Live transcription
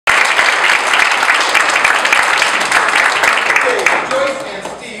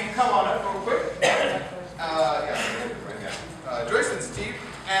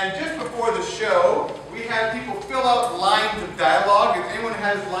dialogue. If anyone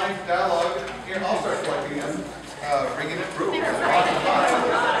has lines of dialogue, here, I'll start collecting them. Bringing it through. Yeah,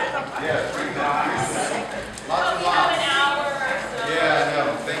 bring them. Lots and lots. An hour or so. Yeah,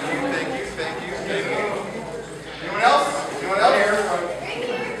 no. Thank you. Anyone else? Anyone else?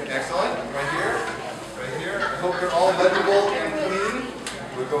 Excellent. Right here. I hope they're all legible and clean.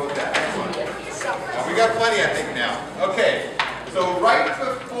 We'll go with that. Excellent. We got plenty, I think, now. Okay. So right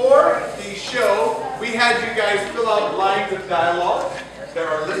before the show, we had you guys fill out lines of dialogue that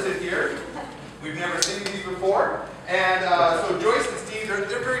are listed here. We've never seen these before. And so Joyce and Steve,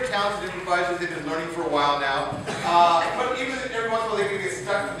 they're very talented improvisers. They've been learning for a while now. But even every once in a while, they're going to get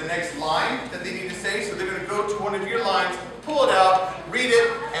stuck with the next line that they need to say. So they're going to go to one of your lines, pull it out, read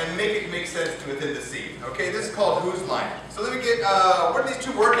it, and make it make sense within the scene. Okay, this is called Whose Line. So let me get, where do these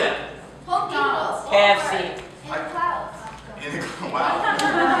two work at? McDonald's. KFC. In the clouds. Wow.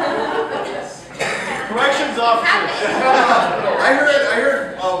 Corrections officer. I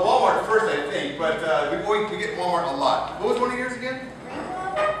heard Walmart first, I think, but we get Walmart a lot. What was one of yours again?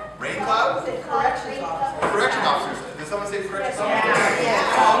 Rain clouds? Corrections officer. Correction officers. Did someone say corrections officers?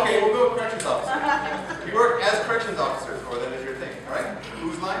 Yeah. Oh, okay, we'll go with corrections officers. You work as corrections officers, or that is your thing, all right?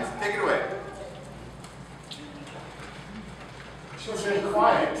 Whose lines? Take it away. She's been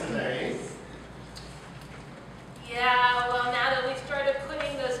quiet today. Yeah, well, now that we've started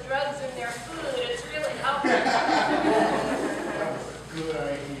putting those drugs in their food, it's really helping. Good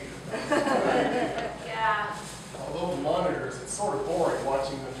idea. Yeah. Although the monitors, it's sort of boring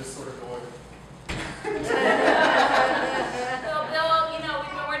watching them just sort of going. Well, Bill, you know,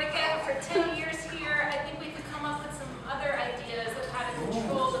 we've been working together for 10 years here. I think we could come up with some other ideas of how to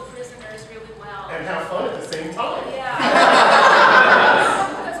control the prisoners really well. And have fun at the same time. Yeah.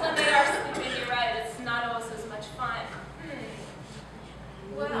 Because when they are sleeping, you're right, it's not always as much fun.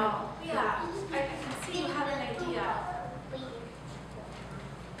 Well, yeah, I can see you have an idea.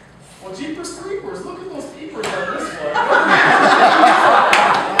 Well, Jeepers Creepers, look at those peepers on this one.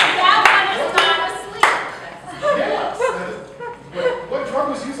 That one is not asleep. Yes. But what drug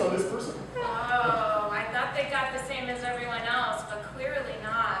was used on this person? Oh, I thought they got the same as everyone else, but clearly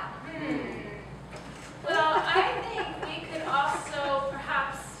not. Well, I think we could also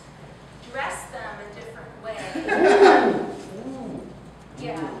perhaps dress them a different way. Ooh.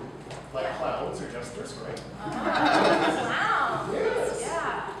 Yeah. Like clowns or jesters, right? Oh, wow. Yes.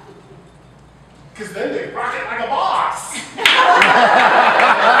 Yeah. Because then they rock it like a box. It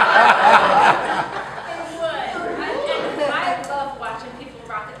would. I love watching people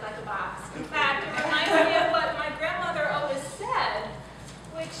rock it like a box. In fact, it reminds me of what my grandmother always said,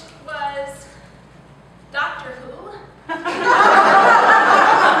 which was, Doctor Who?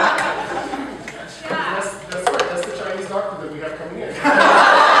 Yeah. That's right. That's the Chinese doctor that we have coming in.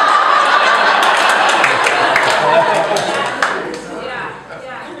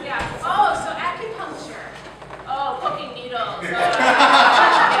 Yeah. Oh, so acupuncture. Oh, poking needles.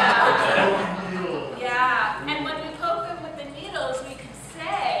 Yeah. And when we poke them with the needles, we can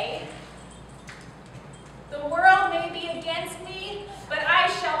say, the world may be against me, but I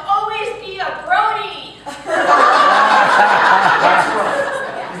shall always be a brony. That's right.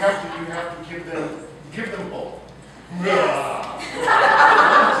 You have to give them both.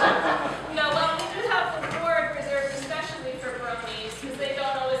 No, well, we do have the board reserved especially for bronies, because they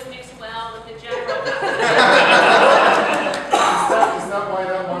don't always mix well with the general. Is that why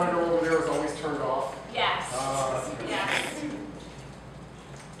that monitor over there is always turned off? Yes. Yes.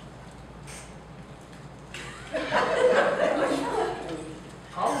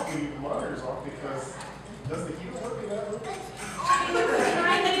 Probably the monitor's off because does the heater work in that room?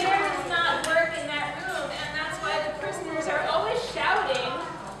 My heater does not work in that room, and that's why the prisoners are always shouting,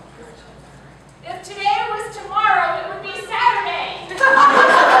 if today was tomorrow, it would be Saturday.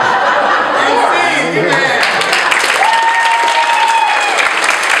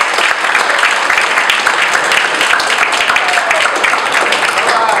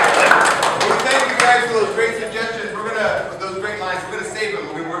 Thank you guys for those great suggestions. Those great lines, we're gonna save them.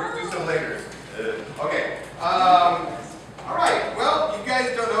 We're gonna do some later. Okay. All right. Well, you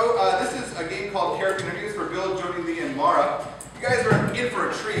guys don't know. This is a game called Character Interviews for Bill, Jody, Lee, and Mara. You guys are in for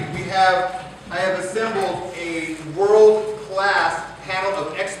a treat. I have assembled a world-class panel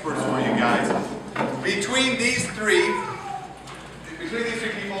of experts for you guys. Between these three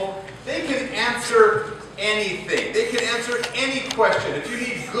people, they can answer anything. They can answer any question. If you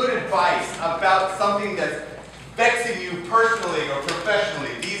need good advice about something that's vexing you personally or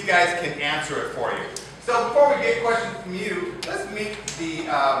professionally, these guys can answer it for you. So before we get questions from you, let's meet the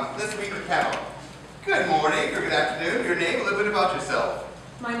panel. Good morning or good afternoon. Your name, a little bit about yourself.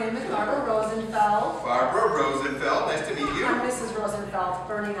 My name is Barbara Rosenfeld. Barbara Rosenfeld, nice to meet you. I'm Mrs. Rosenfeld.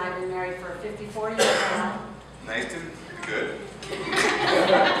 Bernie and I have been married for 54 years now. Nice to, good.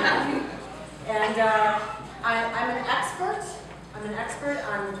 And I'm an expert. I'm an expert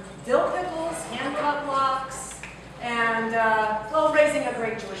on dill pickles, hand-cut blocks, and, well, raising a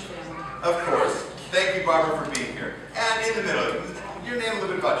great Jewish family. Of course. Thank you, Barbara, for being here. And in the middle, your name, a little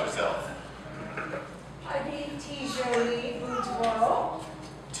bit about yourself. I be Jolie Boudreau.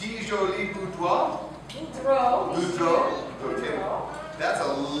 Jolie Boudoir? Boudreau. Boudreau? Okay. That's a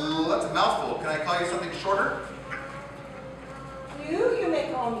mouthful. Can I call you something shorter? You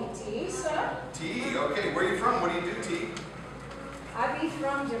may call me T, sir. T, okay. Where are you from? What do you do, T? I be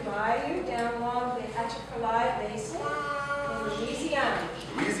from the bayou down along the Atchafalaya Basin in Louisiana.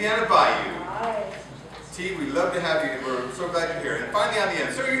 Louisiana Bayou. Right. T, we'd love to have you. We're so glad you're here. And finally, on the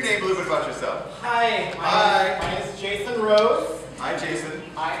end, sir, your name, a little bit about yourself. Hi. My name is Jason Rose. Hi, Jason.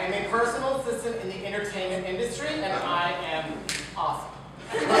 I am a personal assistant in the entertainment industry, and I am awesome.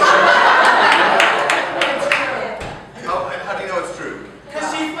 Oh, and how do you know it's true?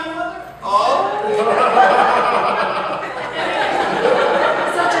 Because she's my mother. Oh!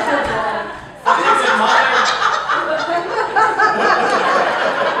 Such a good one. She's my mother.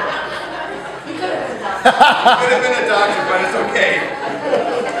 You could have been done. Could have been a doctor, but it's okay.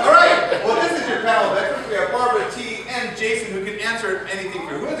 All right. Well, this is your panel of experts. We have Barbara, T, and Jason, who can answer anything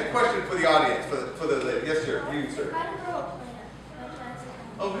for you. Who has a question for the audience? For the lady? Yes, sir. You, sir. How to grow a plant?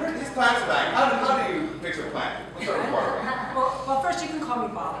 Oh, these plants are dying. How do you fix a plant? We'll start with Barbara. Well, first you can call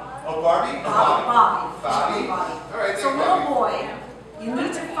me Bobby. Oh, Barbie? Bobby. Bobby. Bobby. All right, So, thanks, little Bobby. boy, you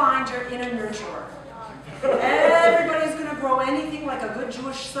need to find your inner nurturer. Everybody who's going to grow anything like a good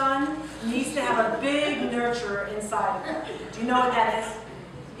Jewish son needs to have a big nurturer inside of them. Do you know what that is?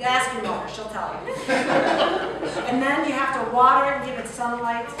 You ask your mother, she'll tell you. And then you have to water it and give it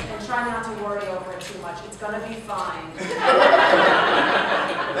sunlight and try not to worry over it too much. It's going to be fine.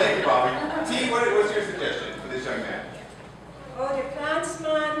 Thank you, Bobby. T, what's your suggestion for this young man? Oh, the plants,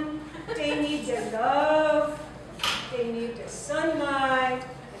 man, they need the love, they need the sunlight,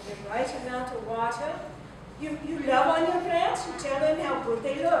 and the right amount of water. You love on your plants, you tell them how good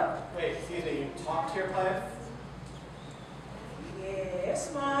they look. Wait, excuse me, you talk to your plants?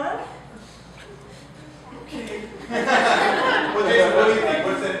 Yes, man. Well, Jason, what do you think?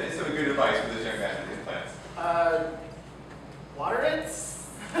 What's some good advice for this young man for these plants? Water it.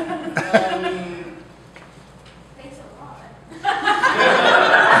 Thanks a lot.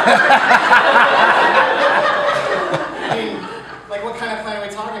 I mean, like what kind of plant are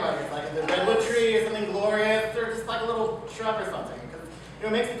we talking about here? Like the redwood tree or something glorious, or just like a little shrub or something? Because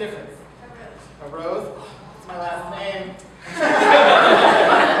it makes a difference. A rose? Oh, that's my last name.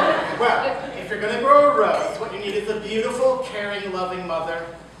 Well, if you're going to grow a rose, what you need is a beautiful, caring, loving mother.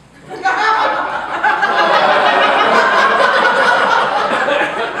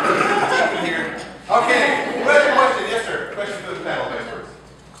 Okay, who has a question? Yes, sir. Question for the panel of experts.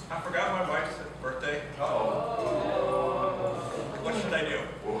 I forgot my wife's birthday. Uh-oh. What should I do?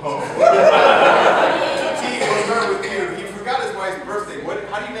 Whoa. T, we'll start with you. He forgot his wife's birthday.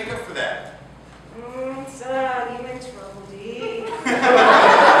 How do you make up for that? Son, you're in trouble, D.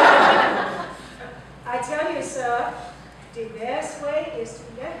 I tell you, sir, the best way is to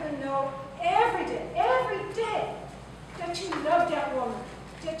let her know every day, that you love that woman,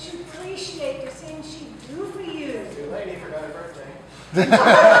 that you appreciate the things she do for you. Too late, he forgot her birthday.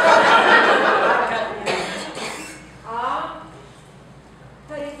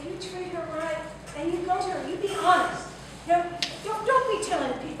 But if you treat her right, and you go to her, you be honest. Now, don't be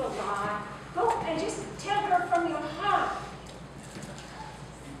telling people lies. Go and just tell her from your heart,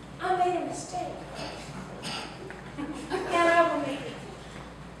 I made a mistake. And I will make it.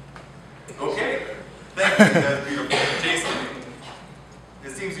 Okay. Thank you. That's beautiful. Jason,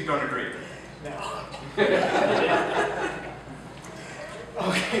 it seems you don't agree. No.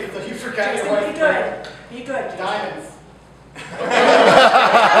 Okay, so you forgot your Jason, wife's be good. birthday. Be good. Diamonds.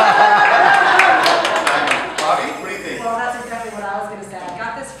 Bobby, what do you think? Well, that's exactly what I was going to say. I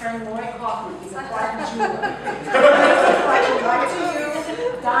got this friend, Roy Kaufman. He's a quiet jeweler. He's a collection right to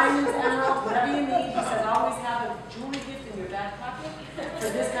you, diamonds, emeralds, whatever you need. He says always have a jewelry gift in your back pocket for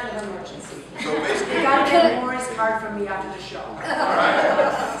this kind of emergency. So basically, You got to get Maury's card from me after the show. all right.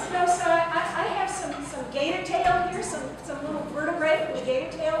 No, so I have some gator tail here, some little vertebrae from the gator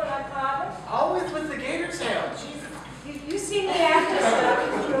tail that I'm carving. Always with the gator tail. Jesus. You see me after stuff,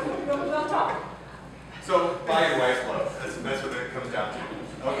 we'll talk. So, buy your wife's love. That's what it comes down to.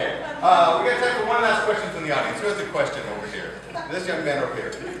 Okay. We got time for one last question from the audience. Who has a question over here? This young man over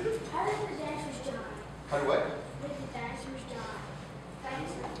here. How did the dancers die? How do what? Did the dancers die?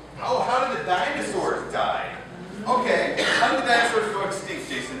 Oh, how did the dinosaurs die? Okay, how did the dinosaurs go extinct,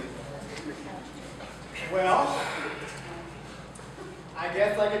 Jason? Well, I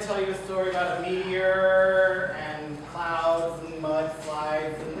guess I could tell you a story about a meteor and clouds and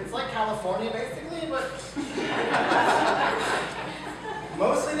mudslides, and it's like California basically, but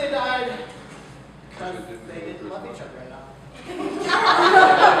mostly they died because they didn't love each other enough.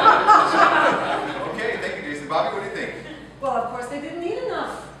 Okay, thank you, Jason. Bobby, what do you think? Well, of course, they didn't eat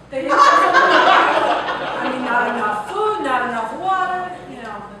enough. They didn't I mean, not enough food, not enough water, you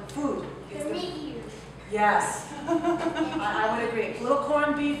know, food. Yes. I would agree. A little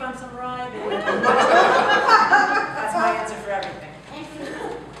corned beef on some rye. That's my answer for everything.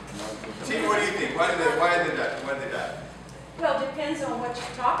 Tina, what do you think? Why did they die? Well, depends on what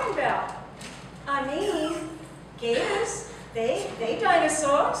you're talking about. I mean, gators, they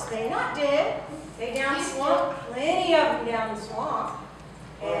dinosaurs, they not dead. They down the swamp, plenty of them down the swamp.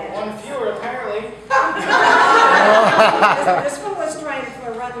 And One fewer, apparently. this one was trying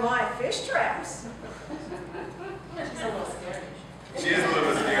to run live fish traps. She's a little scary. She is a little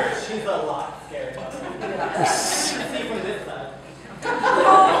bit scary. She's a lot scary. You can see from